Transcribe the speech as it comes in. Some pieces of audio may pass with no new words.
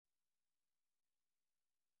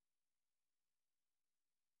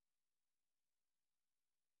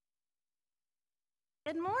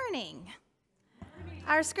Good morning.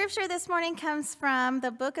 Our scripture this morning comes from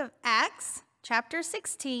the book of Acts, chapter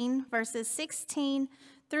 16, verses 16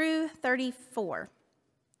 through 34.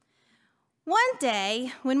 One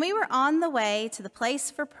day, when we were on the way to the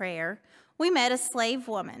place for prayer, we met a slave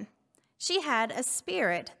woman. She had a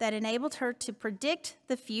spirit that enabled her to predict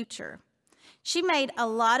the future. She made a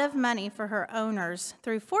lot of money for her owners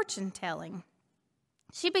through fortune telling.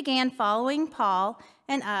 She began following Paul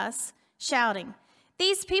and us, shouting,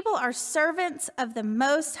 "These people are servants of the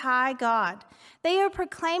Most High God. They are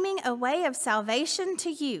proclaiming a way of salvation to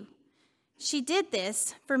you." She did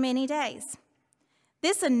this for many days.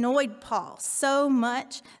 This annoyed Paul so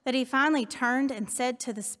much that he finally turned and said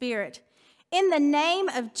to the spirit, "In the name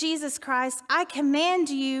of Jesus Christ, I command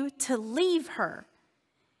you to leave her."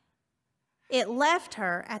 It left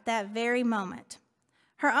her at that very moment.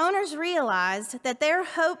 Her owners realized that their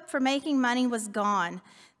hope for making money was gone.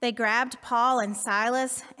 They grabbed Paul and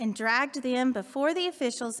Silas and dragged them before the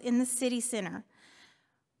officials in the city center.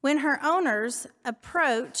 When her owners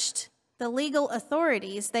approached the legal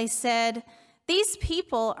authorities, they said, "These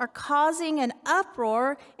people are causing an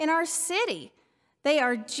uproar in our city. They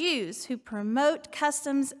are Jews who promote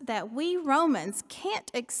customs that we Romans can't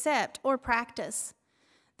accept or practice."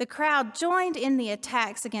 The crowd joined in the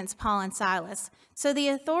attacks against Paul and Silas, so the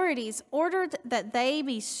authorities ordered that they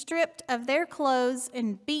be stripped of their clothes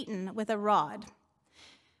and beaten with a rod.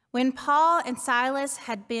 When Paul and Silas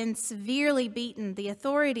had been severely beaten, the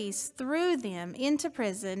authorities threw them into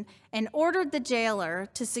prison and ordered the jailer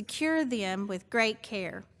to secure them with great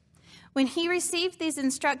care. When he received these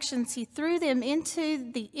instructions, he threw them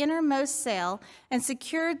into the innermost cell and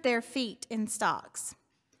secured their feet in stocks.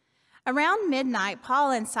 Around midnight, Paul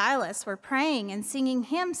and Silas were praying and singing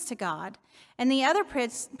hymns to God, and the other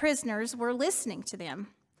prisoners were listening to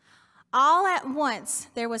them. All at once,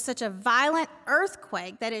 there was such a violent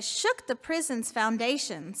earthquake that it shook the prison's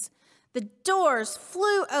foundations. The doors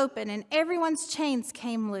flew open and everyone's chains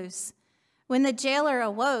came loose. When the jailer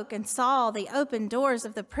awoke and saw the open doors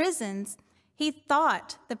of the prisons, he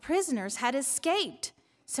thought the prisoners had escaped.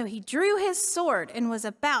 So he drew his sword and was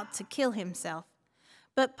about to kill himself.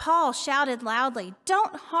 But Paul shouted loudly,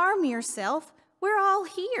 "Don't harm yourself, we're all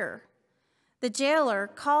here." The jailer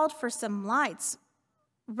called for some lights,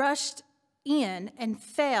 rushed in, and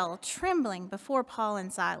fell trembling before Paul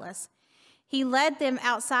and Silas. He led them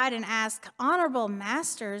outside and asked, "Honorable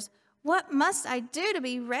masters, what must I do to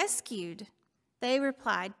be rescued?" They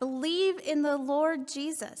replied, "Believe in the Lord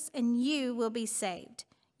Jesus, and you will be saved,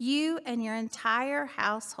 you and your entire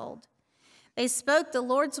household." They spoke the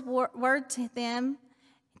Lord's word to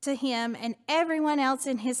him and everyone else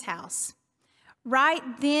in his house. Right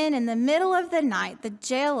then, in the middle of the night, the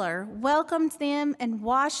jailer welcomed them and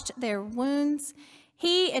washed their wounds.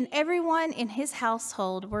 He and everyone in his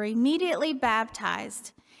household were immediately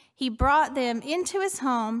baptized. He brought them into his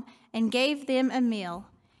home and gave them a meal.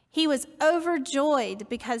 He was overjoyed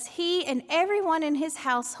because he and everyone in his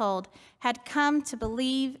household had come to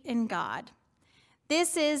believe in God.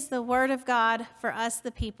 This is the word of God for us,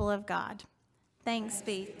 the people of God. Thanks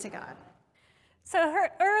be to God. So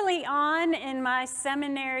early on in my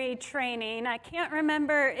seminary training, I can't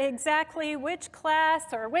remember exactly which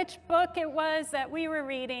class or which book it was that we were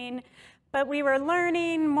reading, but we were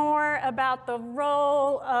learning more about the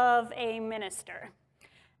role of a minister.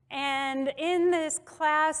 And in this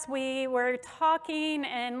class, we were talking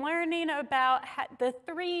and learning about the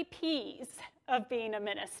 3 P's of being a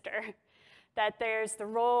minister. That there's the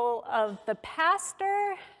role of the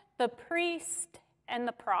pastor, the priest, and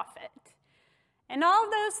the prophet. And all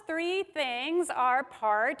those 3 things are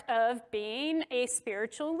part of being a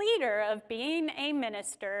spiritual leader, of being a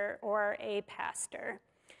minister or a pastor.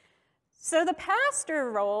 So the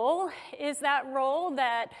pastor role is that role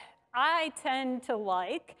that I tend to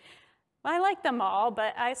like. I like them all,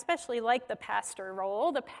 but I especially like the pastor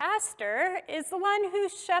role. The pastor is the one who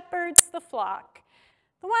shepherds the flock.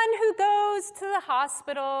 The one who goes to the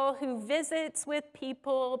hospital, who visits with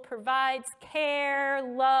people, provides care,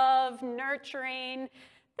 love, nurturing.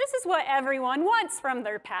 This is what everyone wants from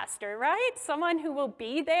their pastor, right? Someone who will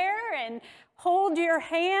be there and hold your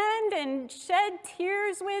hand and shed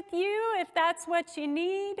tears with you if that's what you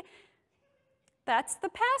need. That's the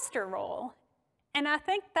pastor role. And I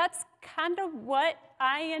think that's kind of what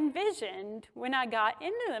I envisioned when I got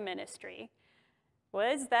into the ministry.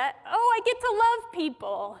 Was that, I get to love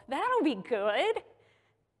people. That'll be good.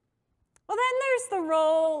 Well, then there's the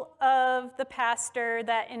role of the pastor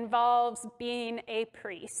that involves being a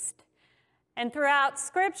priest. And throughout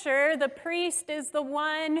Scripture, the priest is the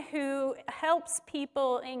one who helps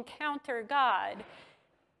people encounter God.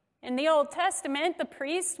 In the Old Testament, the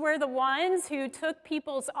priests were the ones who took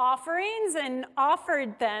people's offerings and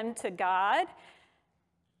offered them to God.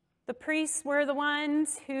 The priests were the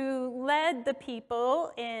ones who led the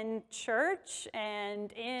people in church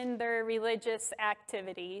and in their religious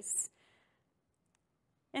activities.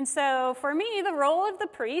 And so for me, the role of the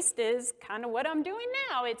priest is kind of what I'm doing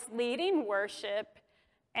now. It's leading worship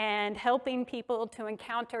and helping people to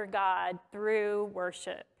encounter God through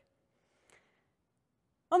worship.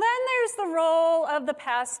 Well, then there's the role of the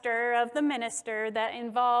pastor, of the minister, that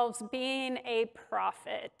involves being a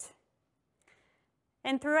prophet.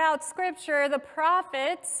 And throughout Scripture, the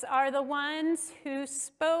prophets are the ones who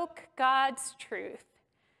spoke God's truth.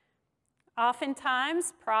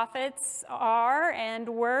 Oftentimes, prophets are and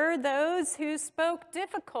were those who spoke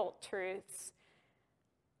difficult truths.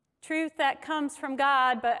 Truth that comes from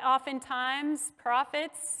God, but oftentimes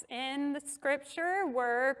prophets in the Scripture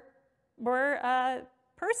were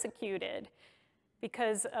persecuted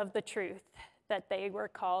because of the truth that they were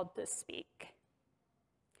called to speak.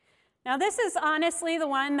 Now, this is honestly the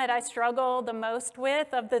one that I struggle the most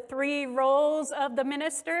with of the three roles of the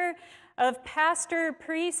minister, of pastor,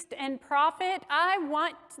 priest, and prophet. I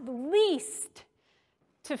want least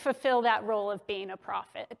to fulfill that role of being a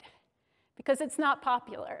prophet because it's not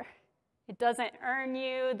popular. It doesn't earn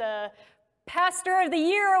you the Pastor of the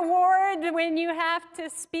Year award when you have to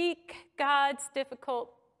speak God's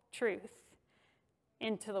difficult truth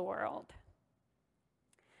into the world.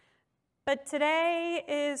 But today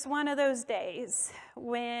is one of those days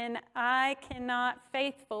when I cannot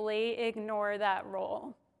faithfully ignore that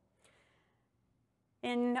role.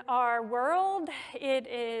 In our world, it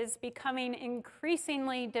is becoming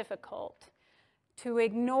increasingly difficult to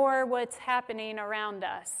ignore what's happening around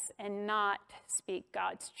us and not speak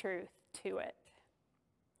God's truth to it.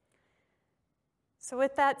 So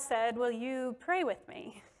with that said, will you pray with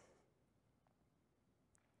me?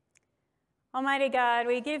 Almighty God,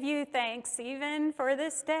 we give you thanks even for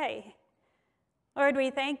this day. Lord, we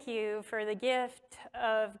thank you for the gift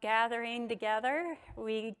of gathering together.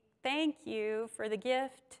 We thank you for the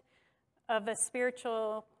gift of a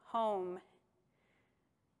spiritual home.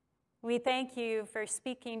 We thank you for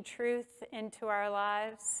speaking truth into our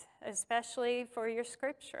lives, especially for your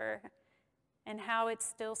scripture and how it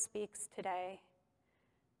still speaks today.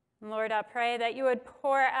 Lord, I pray that you would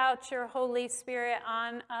pour out your Holy Spirit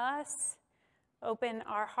on us. Open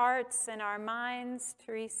our hearts and our minds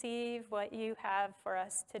to receive what you have for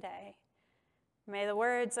us today. May the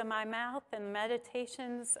words of my mouth and the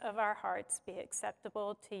meditations of our hearts be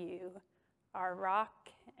acceptable to you, our rock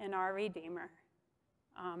and our Redeemer.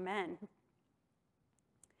 Amen.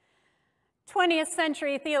 20th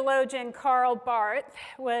century theologian Karl Barth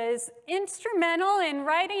was instrumental in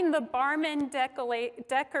writing the Barmen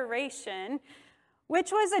Declaration,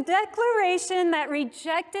 which was a declaration that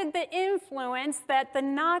rejected the influence that the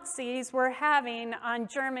Nazis were having on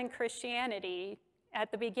German Christianity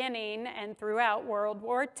at the beginning and throughout World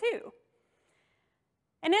War II.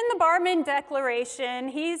 And in the Barmen Declaration,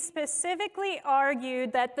 he specifically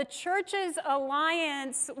argued that the church's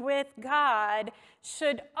alliance with God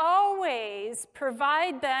should always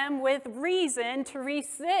provide them with reason to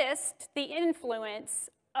resist the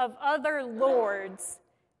influence of other lords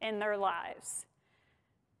in their lives.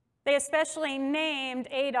 They especially named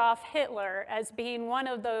Adolf Hitler as being one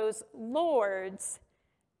of those lords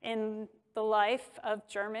in the life of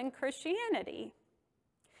German Christianity.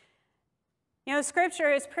 You know,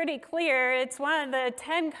 Scripture is pretty clear. It's one of the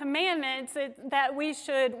 10 Commandments that we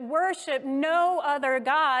should worship no other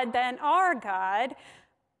God than our God.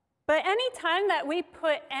 But anytime that we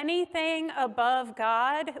put anything above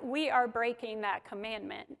God, we are breaking that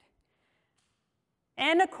commandment.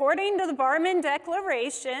 And according to the Barmen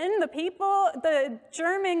Declaration, the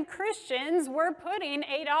German Christians were putting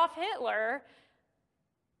Adolf Hitler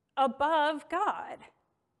above God.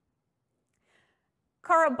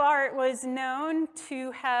 Karl Barth was known to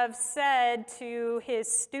have said to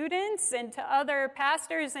his students and to other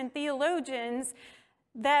pastors and theologians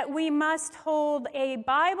that we must hold a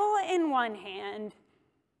Bible in one hand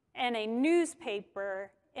and a newspaper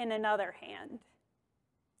in another hand.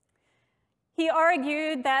 He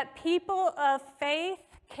argued that people of faith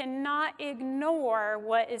cannot ignore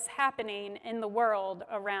what is happening in the world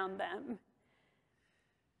around them.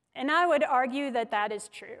 And I would argue that that is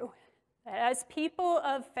true. That as people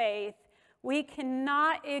of faith, we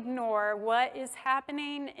cannot ignore what is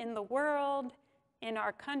happening in the world, in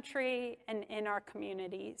our country, and in our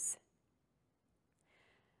communities.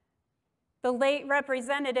 The late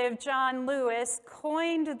Representative John Lewis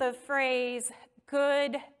coined the phrase,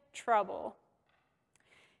 good trouble.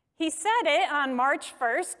 He said it on March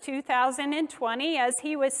 1st, 2020, as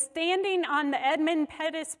he was standing on the Edmund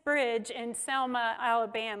Pettus Bridge in Selma,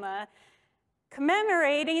 Alabama,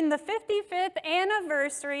 commemorating the 55th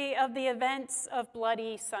anniversary of the events of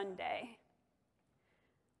Bloody Sunday.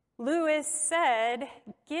 Lewis said,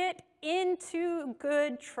 "Get into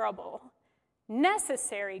good trouble,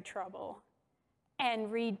 necessary trouble,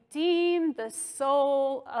 and redeem the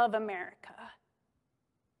soul of America."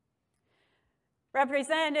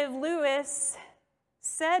 Representative Lewis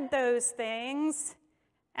said those things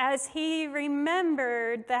as he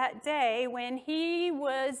remembered that day when he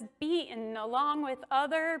was beaten along with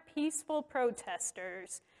other peaceful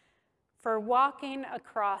protesters for walking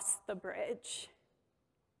across the bridge.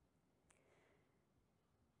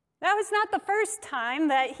 That was not the first time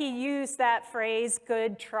that he used that phrase,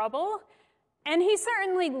 good trouble, and he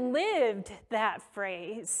certainly lived that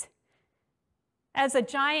phrase. As a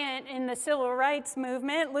giant in the civil rights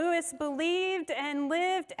movement, Lewis believed and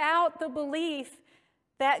lived out the belief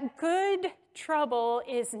that good trouble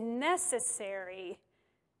is necessary.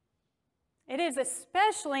 It is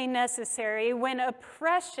especially necessary when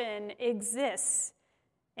oppression exists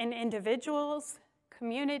in individuals,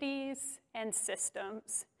 communities, and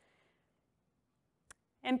systems.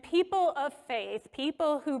 And people of faith,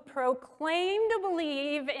 people who proclaim to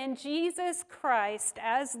believe in Jesus Christ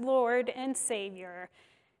as Lord and Savior,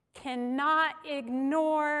 cannot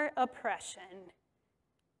ignore oppression.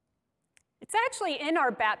 It's actually in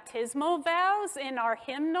our baptismal vows, in our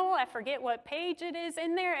hymnal. I forget what page it is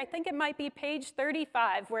in there. I think it might be page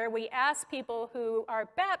 35, where we ask people who are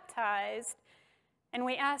baptized, and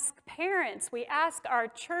we ask parents, we ask our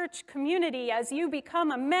church community, as you become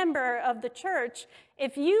a member of the church,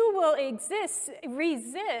 if you will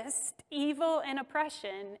resist evil and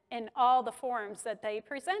oppression in all the forms that they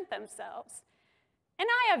present themselves. And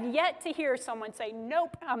I have yet to hear someone say,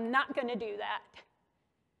 nope, I'm not going to do that.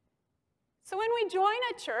 So when we join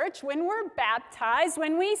a church, when we're baptized,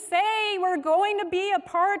 when we say we're going to be a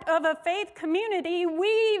part of a faith community,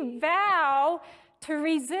 we vow to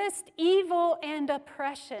resist evil and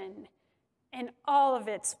oppression in all of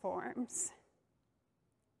its forms.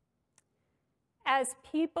 As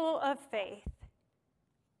people of faith,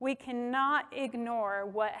 we cannot ignore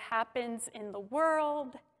what happens in the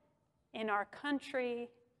world, in our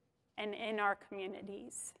country, and in our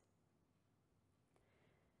communities.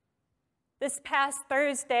 This past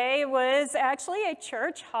Thursday was actually a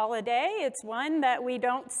church holiday. It's one that we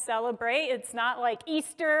don't celebrate. It's not like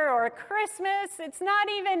Easter or Christmas. It's not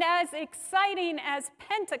even as exciting as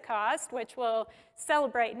Pentecost, which we'll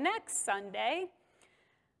celebrate next Sunday.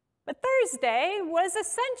 But Thursday was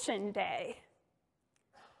Ascension Day.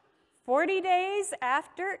 40 days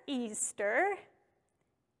after Easter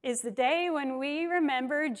is the day when we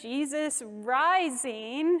remember Jesus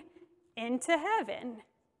rising into heaven.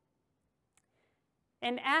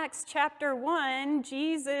 In Acts chapter 1,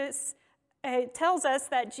 it tells us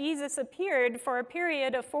that Jesus appeared for a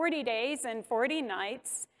period of 40 days and 40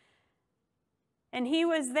 nights. And he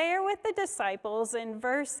was there with the disciples in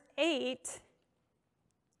verse 8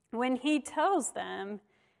 when he tells them,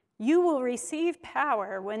 "You will receive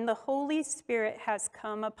power when the Holy Spirit has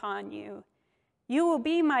come upon you. You will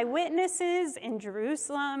be my witnesses in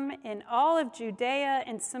Jerusalem, in all of Judea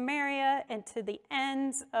and Samaria, and to the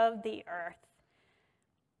ends of the earth."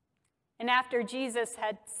 And after Jesus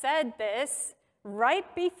had said this,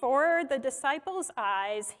 right before the disciples'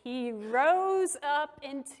 eyes, he rose up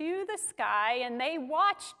into the sky, and they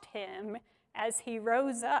watched him as he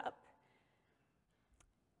rose up.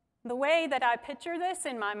 The way that I picture this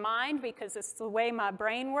in my mind, because it's the way my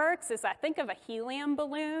brain works, is I think of a helium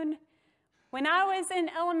balloon. When I was in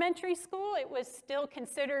elementary school, it was still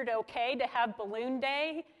considered okay to have balloon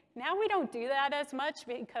day. Now we don't do that as much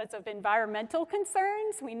because of environmental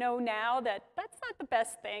concerns. We know now that that's not the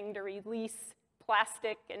best thing to release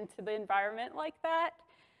plastic into the environment like that.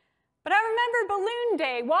 But I remember balloon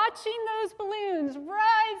day, watching those balloons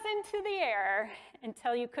rise into the air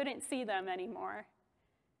until you couldn't see them anymore.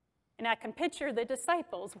 And I can picture the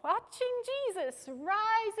disciples watching Jesus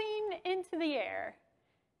rising into the air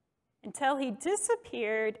until he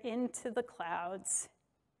disappeared into the clouds.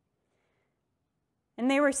 And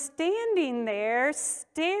they were standing there,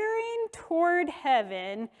 staring toward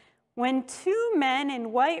heaven, when two men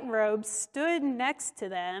in white robes stood next to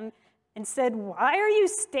them and said, "Why are you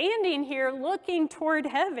standing here looking toward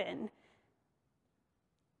heaven?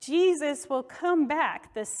 Jesus will come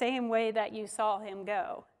back the same way that you saw him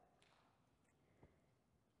go."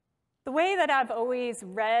 The way that I've always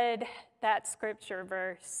read that scripture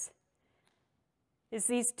verse is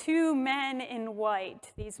these two men in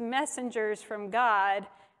white, these messengers from God,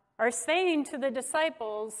 are saying to the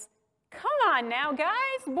disciples, "Come on now,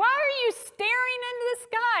 guys, why are you staring into the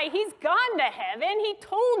sky? He's gone to heaven. He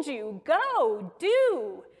told you, go,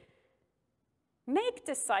 do. Make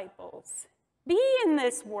disciples. Be in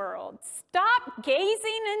this world. Stop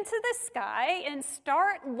gazing into the sky and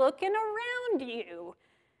start looking around you."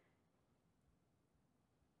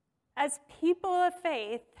 As people of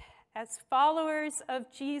faith, as followers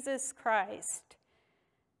of Jesus Christ,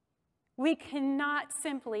 we cannot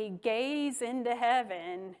simply gaze into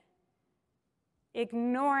heaven,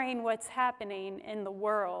 ignoring what's happening in the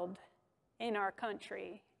world, in our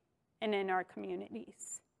country, and in our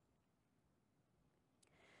communities.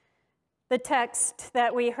 The text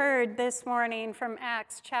that we heard this morning from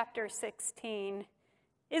Acts chapter 16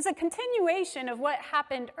 is a continuation of what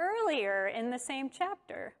happened earlier in the same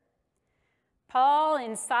chapter. Paul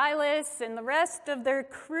and Silas and the rest of their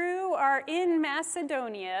crew are in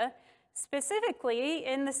Macedonia, specifically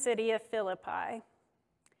in the city of Philippi.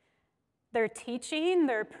 They're teaching,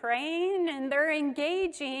 they're praying, and they're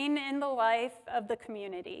engaging in the life of the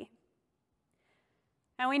community.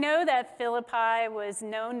 And we know that Philippi was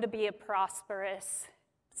known to be a prosperous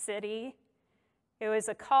city. It was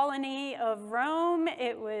a colony of Rome.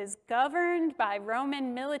 It was governed by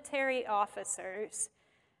Roman military officers.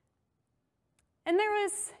 And there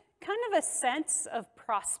was kind of a sense of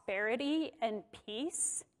prosperity and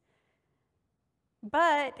peace,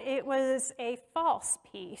 but it was a false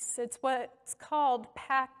peace. It's what's called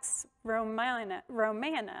Pax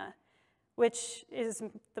Romana, which is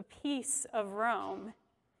the peace of Rome.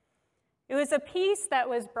 It was a peace that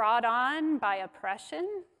was brought on by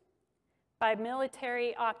oppression, by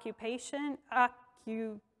military occupation,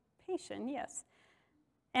 yes,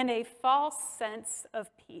 and a false sense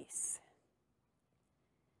of peace.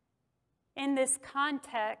 In this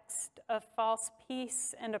context of false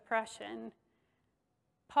peace and oppression,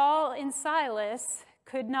 Paul and Silas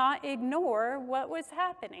could not ignore what was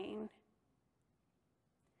happening.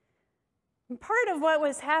 And part of what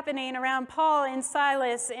was happening around Paul and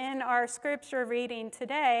Silas in our scripture reading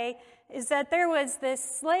today is that there was this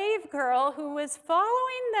slave girl who was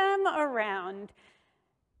following them around.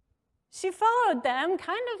 She followed them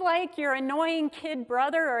kind of like your annoying kid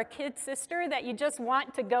brother or kid sister that you just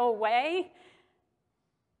want to go away.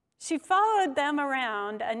 She followed them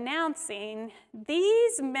around announcing,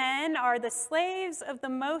 "These men are the slaves of the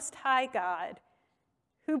Most High God,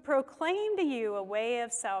 who proclaim to you a way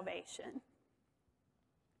of salvation."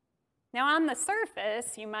 Now, on the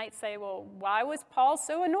surface, you might say, well, why was Paul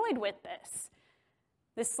so annoyed with this?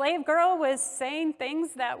 The slave girl was saying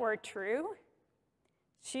things that were true.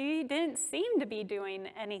 She didn't seem to be doing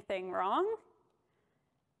anything wrong.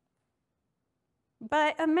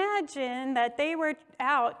 But imagine that they were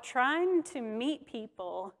out trying to meet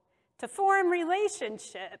people, to form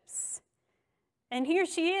relationships. And here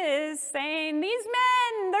she is saying, "These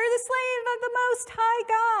men, they're the slave of the Most High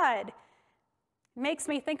God." It makes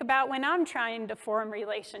me think about when I'm trying to form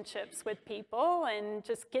relationships with people and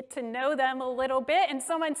just get to know them a little bit, and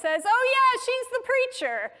someone says, "Oh yeah, she's the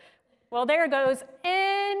preacher." Well, there goes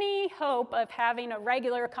any hope of having a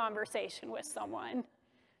regular conversation with someone.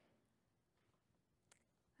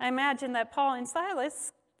 I imagine that Paul and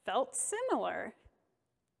Silas felt similar.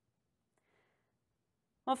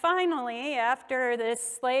 Well, finally, after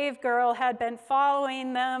this slave girl had been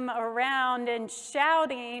following them around and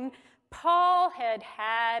shouting, Paul had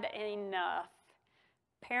had enough.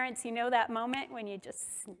 Parents, you know that moment when you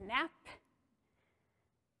just snap?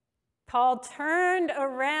 Paul turned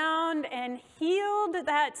around and healed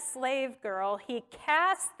that slave girl. He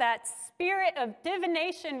cast that spirit of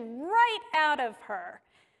divination right out of her.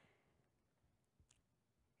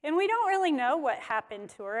 And we don't really know what happened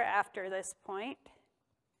to her after this point.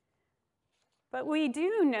 But we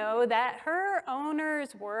do know that her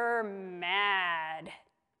owners were mad.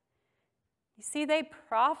 You see, they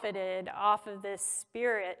profited off of this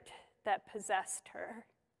spirit that possessed her.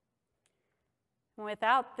 And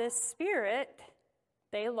without this spirit,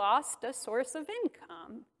 they lost a source of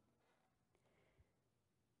income.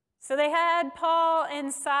 So they had Paul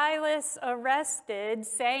and Silas arrested,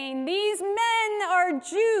 saying, "These men are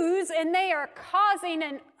Jews and they are causing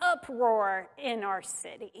an uproar in our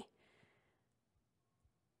city."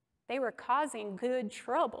 They were causing good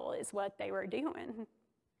trouble, is what they were doing.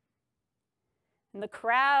 And the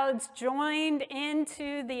crowds joined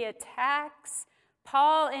into the attacks.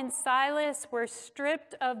 Paul and Silas were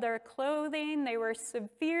stripped of their clothing. They were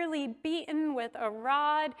severely beaten with a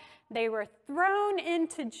rod. They were thrown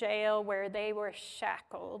into jail where they were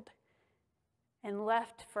shackled and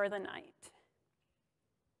left for the night.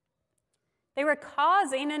 They were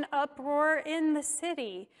causing an uproar in the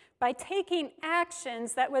city by taking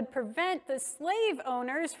actions that would prevent the slave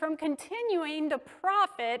owners from continuing to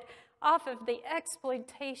profit off of the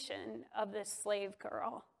exploitation of this slave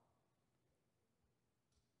girl.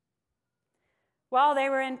 While they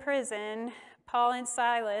were in prison, Paul and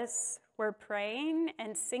Silas were praying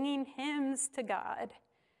and singing hymns to God.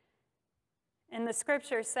 And the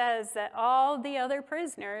scripture says that all the other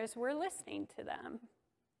prisoners were listening to them.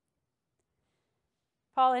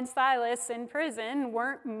 Paul and Silas in prison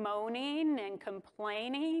weren't moaning and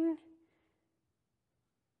complaining.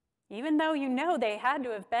 Even though you know they had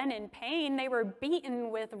to have been in pain, they were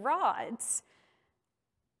beaten with rods.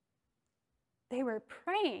 They were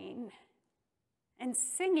praying and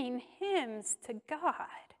singing hymns to God.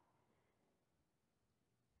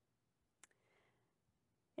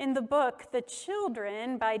 In the book, The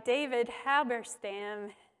Children by David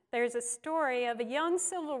Halberstam, there's a story of a young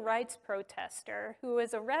civil rights protester who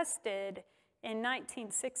was arrested in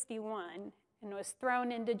 1961 and was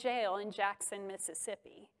thrown into jail in Jackson,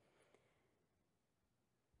 Mississippi.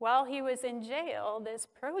 While he was in jail, this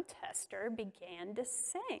protester began to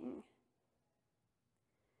sing.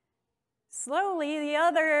 Slowly, the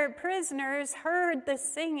other prisoners heard the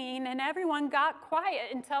singing, and everyone got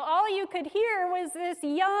quiet until all you could hear was this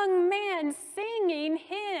young man singing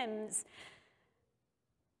hymns.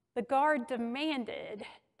 The guard demanded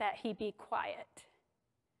that he be quiet.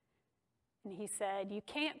 And he said, "You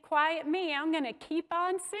can't quiet me. I'm going to keep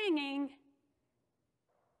on singing."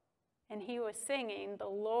 And he was singing, "The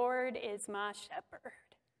Lord is my shepherd."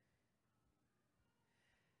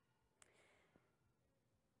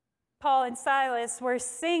 Paul and Silas were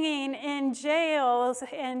singing in jails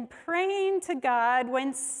and praying to God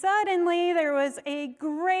when suddenly there was a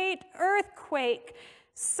great earthquake,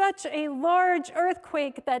 such a large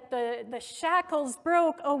earthquake that the shackles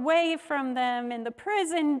broke away from them and the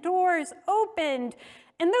prison doors opened.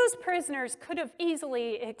 And those prisoners could have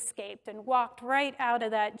easily escaped and walked right out of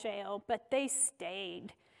that jail, but they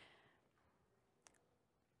stayed.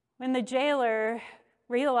 When the jailer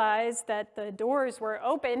realized that the doors were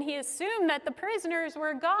open, he assumed that the prisoners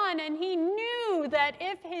were gone, and he knew that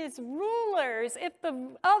if his rulers, if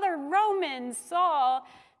the other Romans saw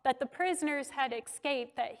that the prisoners had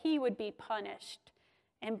escaped, that he would be punished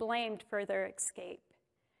and blamed for their escape.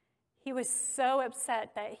 He was so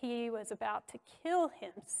upset that he was about to kill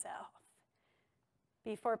himself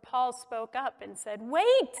before Paul spoke up and said,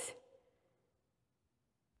 "Wait!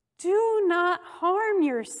 Do not harm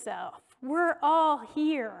yourself. We're all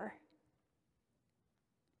here."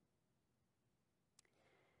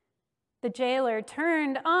 The jailer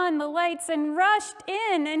turned on the lights and rushed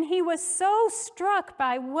in, and he was so struck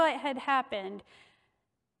by what had happened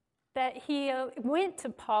that he went to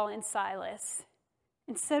Paul and Silas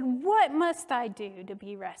and said, "What must I do to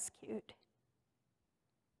be rescued?"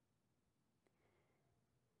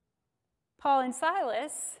 Paul and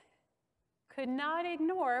Silas could not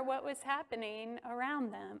ignore what was happening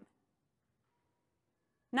around them.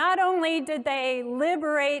 Not only did they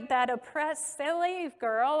liberate that oppressed slave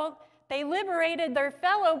girl, they liberated their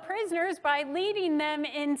fellow prisoners by leading them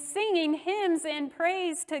in singing hymns in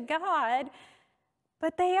praise to God,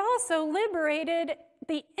 but they also liberated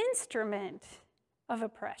the instrument of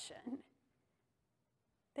oppression.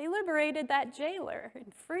 They liberated that jailer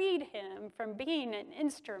and freed him from being an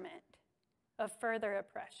instrument of further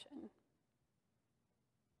oppression.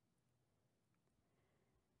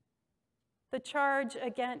 The charge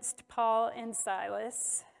against Paul and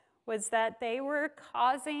Silas was that they were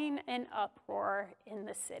causing an uproar in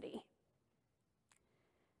the city.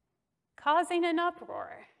 Causing an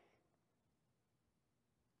uproar.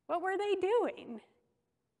 What were they doing?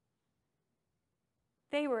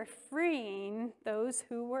 They were freeing those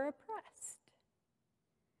who were oppressed.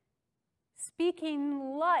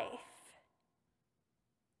 Speaking life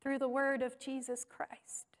through the word of Jesus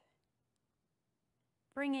Christ.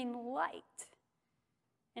 Bringing light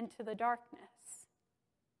into the darkness.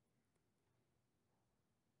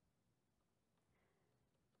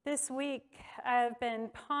 This week, I've been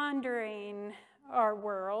pondering our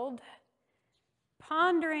world,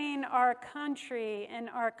 pondering our country and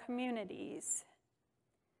our communities,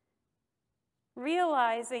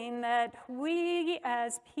 realizing that we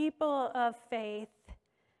as people of faith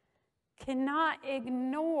cannot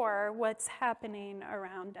ignore what's happening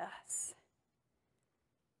around us.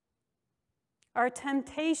 Our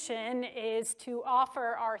temptation is to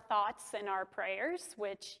offer our thoughts and our prayers,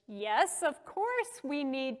 which, yes, of course, we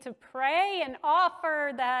need to pray and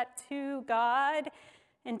offer that to God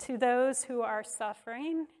and to those who are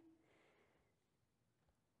suffering.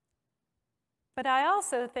 But I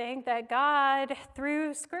also think that God,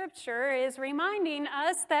 through Scripture, is reminding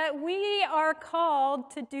us that we are called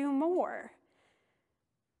to do more.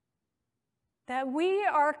 That we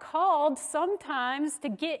are called sometimes to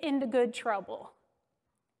get into good trouble,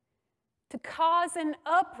 to cause an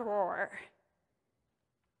uproar,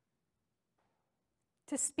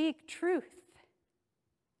 to speak truth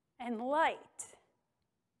and light.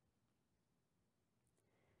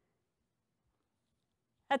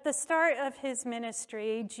 At the start of his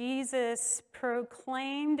ministry, Jesus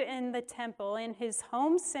proclaimed in the temple, in his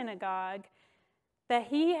home synagogue, that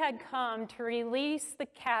he had come to release the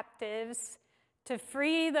captives, to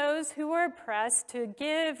free those who were oppressed, to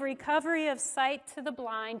give recovery of sight to the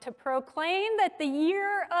blind, to proclaim that the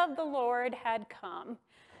year of the Lord had come.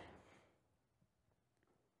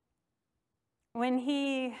 When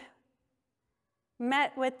he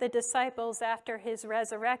met with the disciples after his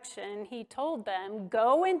resurrection, he told them,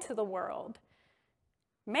 "Go into the world,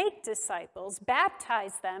 make disciples,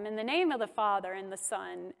 baptize them in the name of the Father and the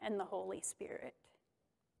Son and the Holy Spirit."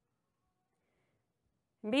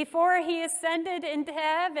 Before he ascended into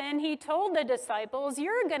heaven, he told the disciples,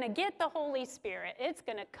 "You're going to get the Holy Spirit. It's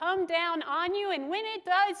going to come down on you, and when it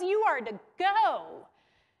does, you are to go.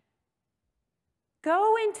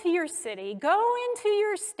 Go into your city, go into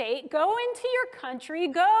your state, go into your country,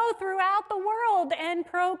 go throughout the world and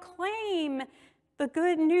proclaim the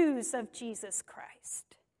good news of Jesus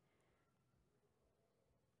Christ."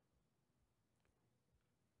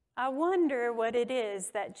 I wonder what it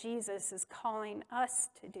is that Jesus is calling us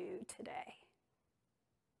to do today.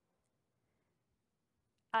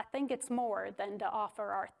 I think it's more than to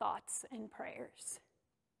offer our thoughts and prayers.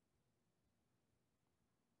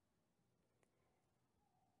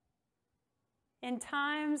 In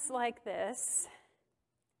times like this,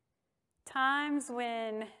 times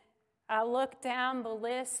when I look down the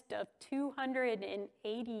list of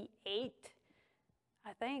 288,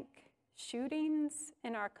 I think, shootings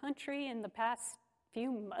in our country in the past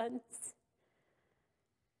few months,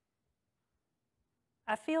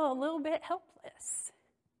 I feel a little bit helpless.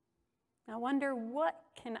 I wonder, what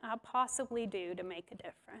can I possibly do to make a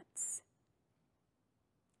difference?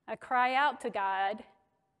 I cry out to God,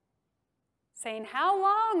 saying, "How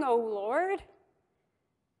long, O Lord?"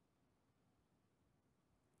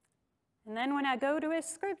 And then when I go to his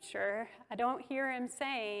scripture, I don't hear him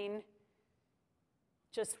saying,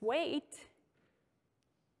 "Just wait."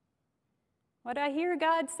 What I hear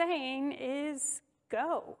God saying is,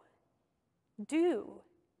 go, do,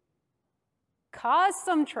 cause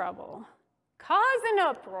some trouble, cause an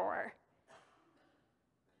uproar.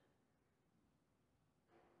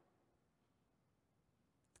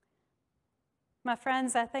 My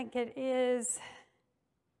friends, I think it is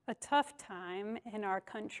a tough time in our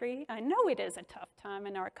country. I know it is a tough time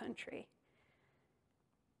in our country.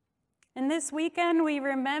 And this weekend, we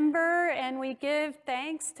remember and we give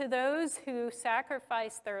thanks to those who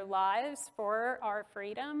sacrificed their lives for our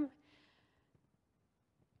freedom.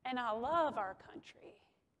 And I love our country.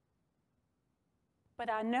 But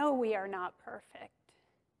I know we are not perfect.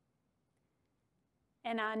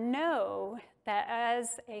 And I know that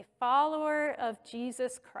as a follower of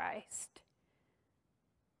Jesus Christ,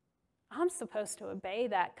 I'm supposed to obey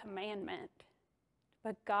that commandment,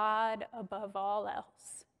 but God above all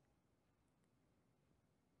else.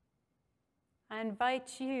 I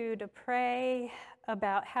invite you to pray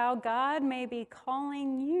about how God may be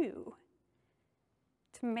calling you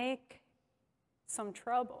to make some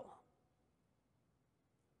trouble.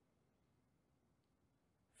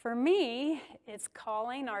 For me, it's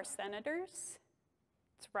calling our senators,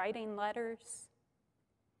 it's writing letters,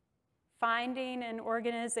 finding an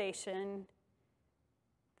organization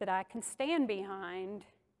that I can stand behind,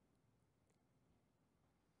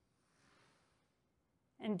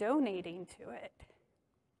 and donating to it.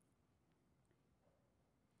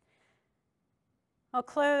 I'll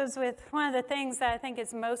close with one of the things that I think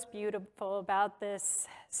is most beautiful about this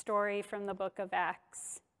story from the book of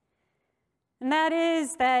Acts. And that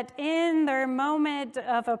is that in their moment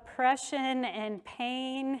of oppression and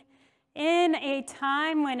pain, in a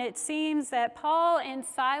time when it seems that Paul and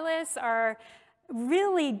Silas are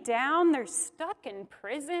really down, they're stuck in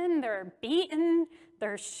prison, they're beaten,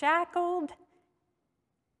 they're shackled,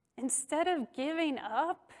 instead of giving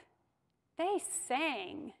up, they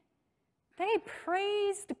sang. They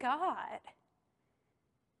praised God.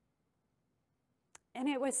 And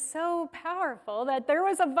it was so powerful that there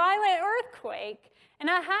was a violent earthquake. And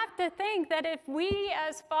I have to think that if we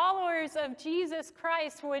as followers of Jesus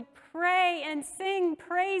Christ would pray and sing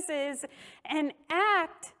praises and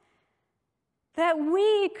act that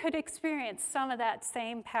we could experience some of that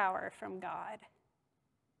same power from God.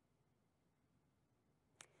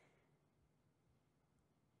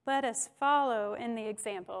 Let us follow in the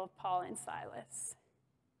example of Paul and Silas.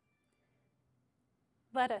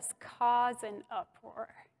 Let us cause an uproar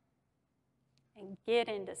and get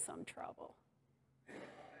into some trouble.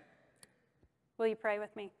 Will you pray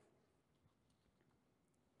with me?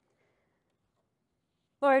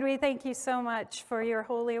 Lord, we thank you so much for your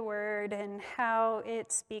holy word and how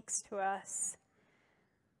it speaks to us.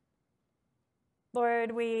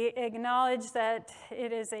 Lord, we acknowledge that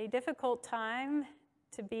it is a difficult time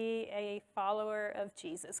to be a follower of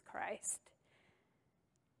Jesus Christ.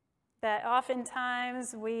 That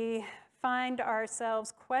oftentimes we find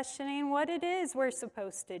ourselves questioning what it is we're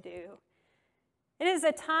supposed to do. It is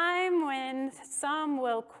a time when some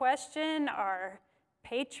will question our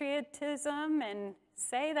patriotism and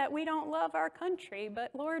say that we don't love our country,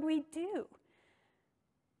 but Lord, we do.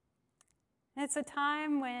 It's a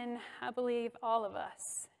time when I believe all of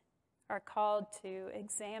us are called to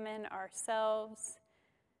examine ourselves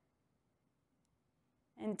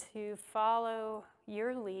and to follow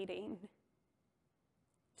your leading,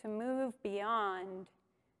 to move beyond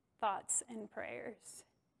thoughts and prayers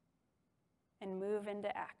and move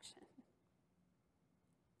into action.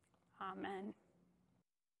 Amen.